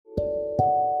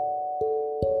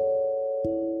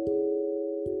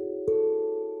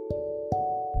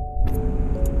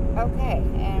Okay,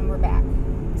 and we're back.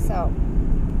 So,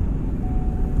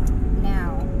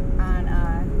 now on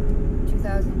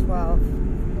 2012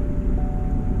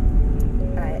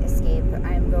 Escape,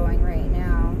 I'm going right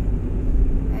now.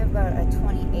 I have about a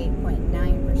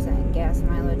 28.9% gas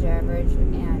mileage average,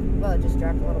 and, well, it just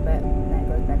dropped a little bit, and then it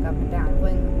goes back up and down. I'm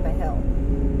going up the hill.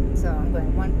 So, I'm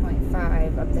going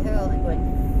 1.5 up the hill, and going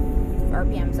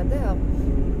RPMs up the hill,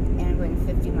 and I'm going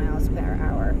 50 miles per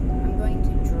hour. I'm going to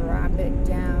drop it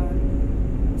down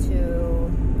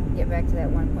to get back to that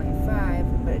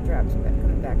 1.5, but it drops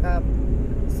coming back up.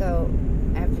 So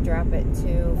I have to drop it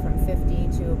from 50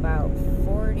 to about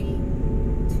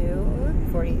 42,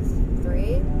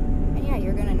 43. And yeah,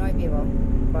 you're gonna annoy people,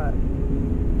 but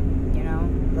you know,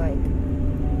 like,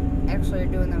 actually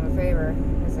you're doing them a favor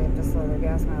because they have to slow their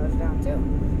gas mileage down too.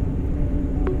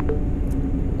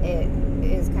 It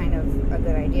is kind of a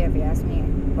good idea if you ask me,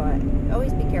 but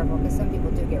always be careful because some people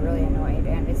do get really annoyed,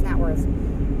 and it's not worth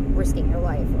risking your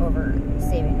life over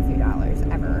saving a few dollars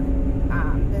ever.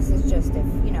 This is just if,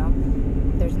 you know,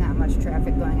 there's not much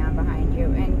traffic going on behind you,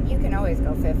 and you can always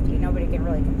go 50. Nobody can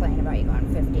really complain about you going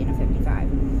 50 and a 55.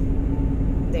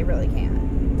 They really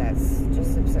can't. That's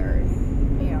just absurd.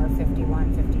 You know, or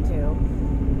 51, 52.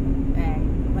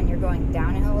 And when you're going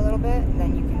downhill a little bit,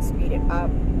 then you can speed it up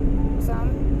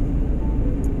some.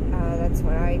 That's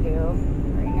what I do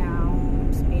right now.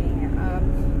 I'm speeding it up.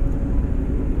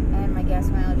 And my gas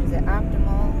mileage is at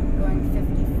optimal, going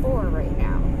 54 right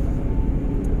now,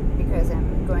 because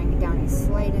I'm going down a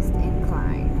slightest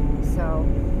incline. So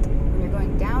when you're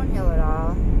going downhill at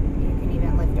all, you can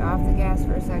even lift off the gas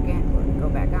for a second, or go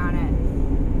back on it.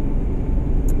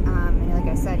 And like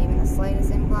I said, even the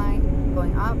slightest incline,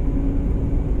 going up,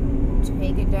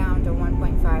 take it down to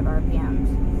 1.5 RPMs.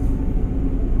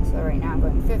 So right now I'm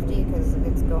going 50 because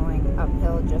it's going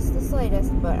uphill just the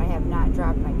slightest, but I have not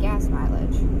dropped my gas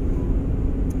mileage.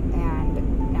 And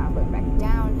now I'm going back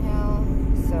downhill,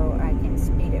 so I can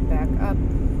speed it back up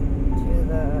to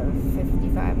the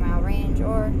 55 mile range,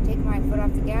 or take my foot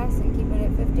off the gas and keep it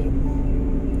at 50.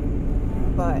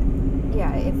 But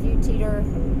yeah, if you teeter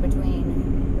between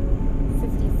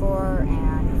 54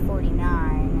 and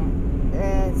 49,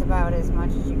 it's about as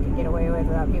much as you can get away with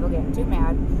without people getting too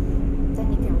mad. Then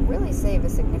you can really save a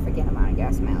significant amount of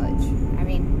gas mileage. I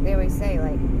mean, they always say,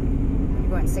 like, when you're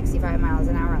going 65 miles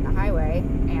an hour on the highway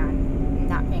and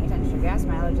not paying attention to your gas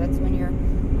mileage, that's when you're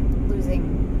losing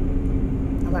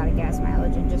a lot of gas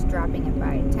mileage, and just dropping it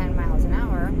by 10 miles an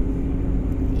hour,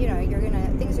 you know,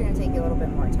 things are gonna take you a little bit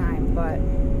more time, but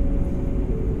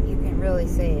you can really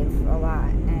save a lot.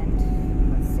 And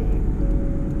let's see.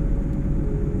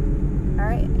 All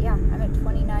right, yeah, I'm at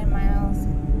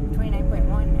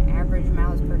 29.1 average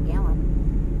miles per gallon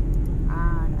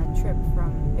on a trip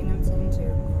from Binghamton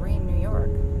to Greene, New York,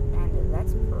 and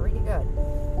that's pretty good.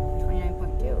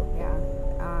 29.2, yeah.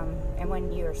 And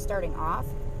when you're starting off,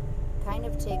 kind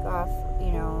of take off,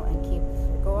 you know, and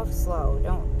go off slow.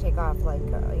 Don't take off like, you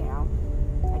know,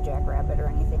 a jackrabbit or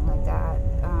anything like that.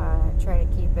 Try to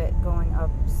keep it going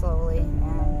up slowly,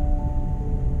 and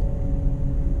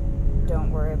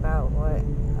don't worry about what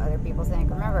other people think.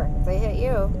 Remember, if they hit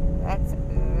you, that's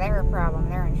their problem,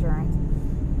 their insurance.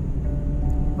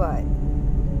 But,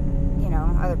 you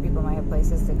know, other people might have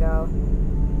places to go.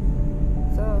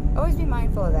 So always be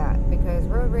mindful of that, because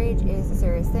road rage is a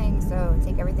serious thing. So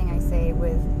take everything I say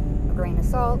with a grain of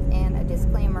salt and a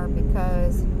disclaimer,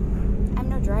 because I'm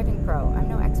no driving pro. I'm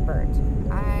no expert.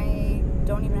 I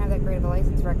don't even have that great of a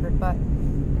license record, but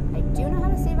I do know how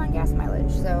to save on gas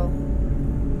mileage. So,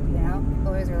 you know, people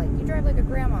always are like, you drive like a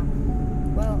grandma.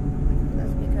 Well,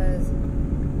 that's because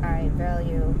I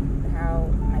value how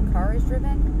my car is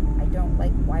driven. I don't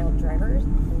like wild drivers,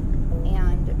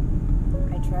 and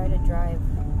I try to drive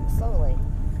slowly.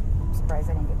 I'm surprised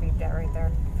I didn't get beeped at right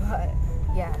there. But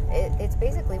yeah, it's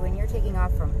basically when you're taking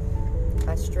off from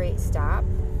a straight stop,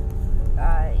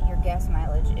 your gas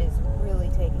mileage is really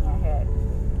taking a hit.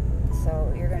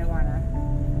 So you're going to want to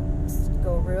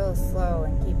go real slow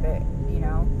and keep it, you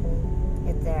know,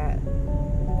 at that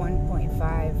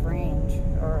 1.5 range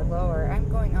or lower. I'm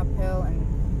going uphill and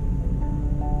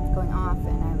going off,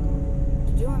 and I'm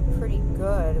doing pretty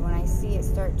good. When I see it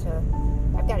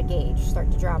I've got a gauge,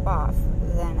 start to drop off,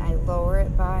 then I lower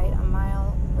it by a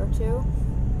mile or two,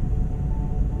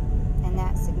 and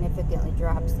that significantly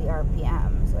drops the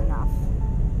RPMs enough.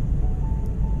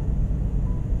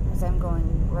 Because I'm going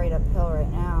right uphill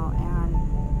right now, and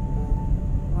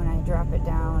when I drop it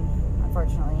down,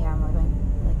 unfortunately, I'm going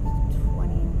like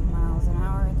 20 miles an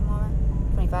hour at the moment,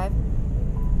 25,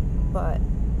 but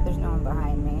there's no one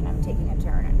behind me, and I'm taking a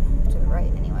turn to the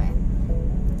right anyway.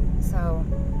 So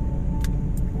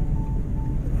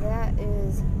that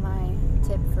is my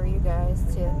tip for you guys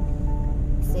to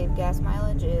save gas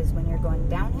mileage, is when you're going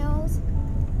down hills,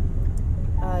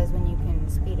 is when you can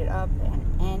speed it up,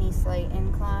 and any slight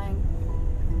incline,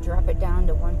 drop it down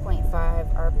to 1.5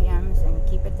 RPMs and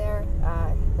keep it there.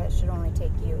 That should only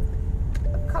take you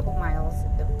a couple miles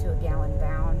to a gallon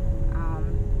down.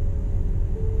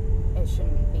 It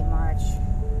shouldn't be much.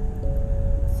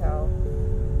 So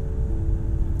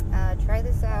try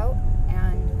this out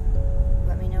and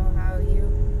let me know how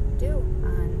you do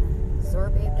on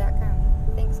zorbabe.com.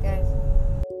 Thanks, guys.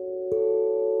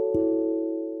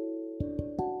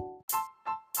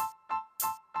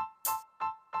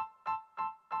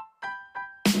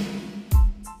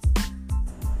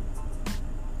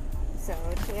 So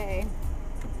today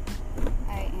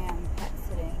I am pet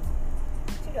sitting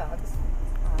two dogs,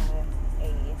 a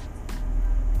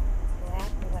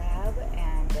black lab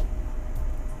and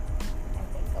I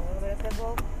think a little bit of pit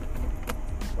bull,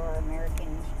 or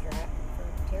American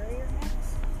Stratford Terrier mix,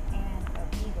 and a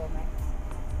Beagle mix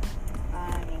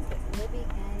named Libby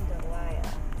and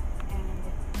Delia. And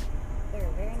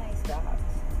they're very nice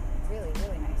dogs, really,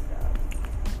 really nice dogs,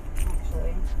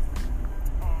 actually.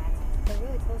 And they're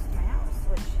really close to my house,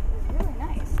 which is really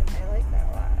nice. I like that a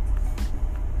lot.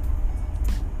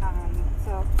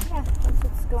 So yeah, that's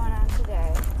what's going on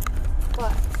today.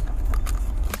 But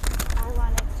I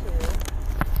wanted to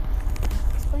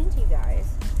explain to you guys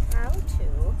how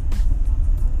to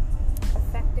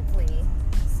effectively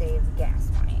save gas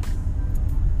money.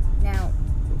 Now,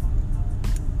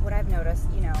 what I've noticed,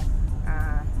 on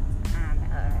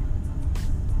a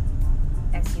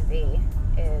SUV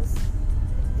is,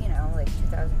 like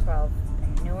 2012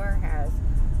 and newer has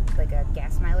like a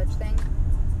gas mileage thing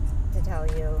to tell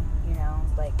you,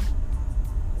 like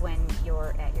when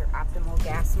you're at your optimal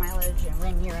gas mileage and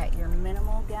when you're at your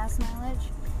minimal gas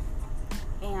mileage.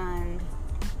 And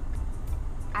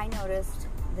I noticed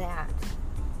that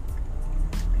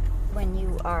when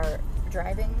you are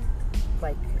driving,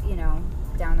 like,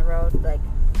 down the road, like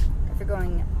if you're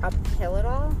going uphill at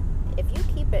all, if you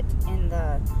keep it in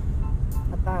the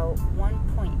about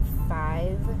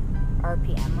 1.5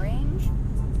 RPM range,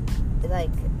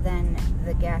 then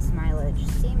the gas mileage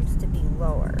seems to be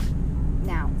lower.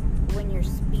 Now, when you're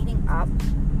speeding up,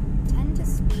 tend to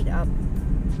speed up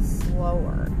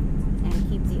slower and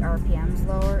keep the RPMs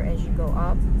lower as you go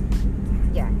up.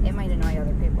 Yeah, it might annoy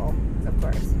other people, of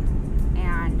course.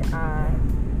 And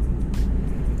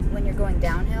when you're going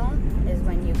downhill is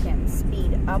when you can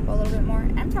speed up a little bit more.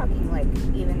 I'm talking like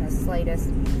even the slightest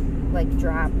like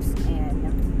drops in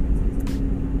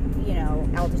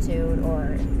altitude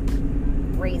or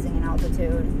raising in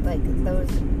altitude, like those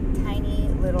tiny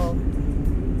little,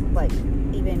 like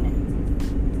even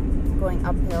going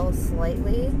uphill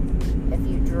slightly, if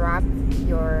you drop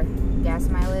your gas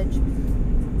mileage,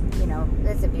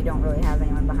 that's if you don't really have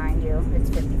anyone behind you, it's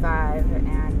 55,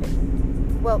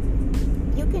 and well,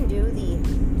 you can do the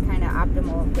kind of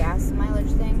optimal gas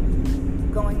mileage thing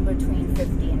going between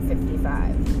 50 and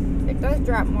 55. It does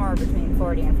drop more between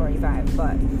 40 and 45,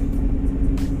 but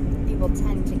people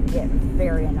tend to get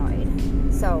very annoyed.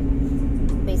 So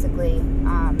basically,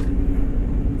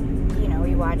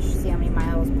 you watch, see how many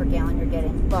miles per gallon you're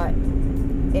getting. But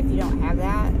if you don't have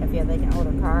that, if you have like an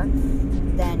older car,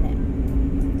 then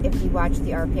if you watch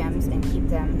the RPMs and keep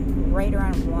them right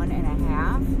around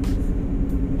 1.5,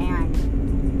 and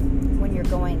when you're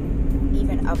going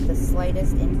even up the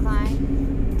slightest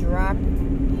incline, drop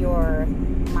your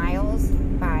miles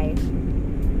by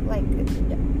like 2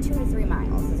 to 3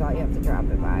 miles is all you have to drop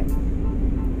it by,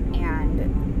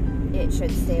 and it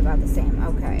should stay about the same.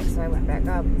 Okay, so I went back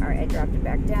up, or I dropped it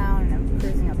back down, and I'm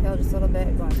cruising uphill just a little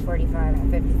bit, going 45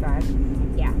 and 55.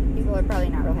 Yeah, people are probably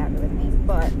not real happy with me,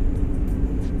 but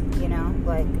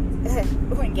like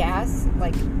when gas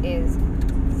like is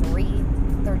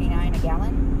 $3.39 a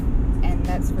gallon, and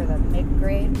that's for the mid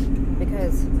grade,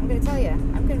 because I'm gonna tell you,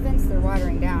 I'm convinced they're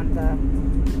watering down the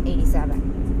 87.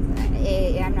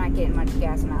 I'm not getting much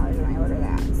gas mileage when I order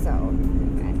that, so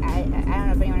I don't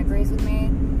know if anyone agrees with me.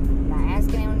 I'm not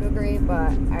asking anyone to agree,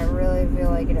 but I really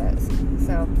feel like it is.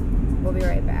 So we'll be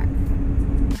right back.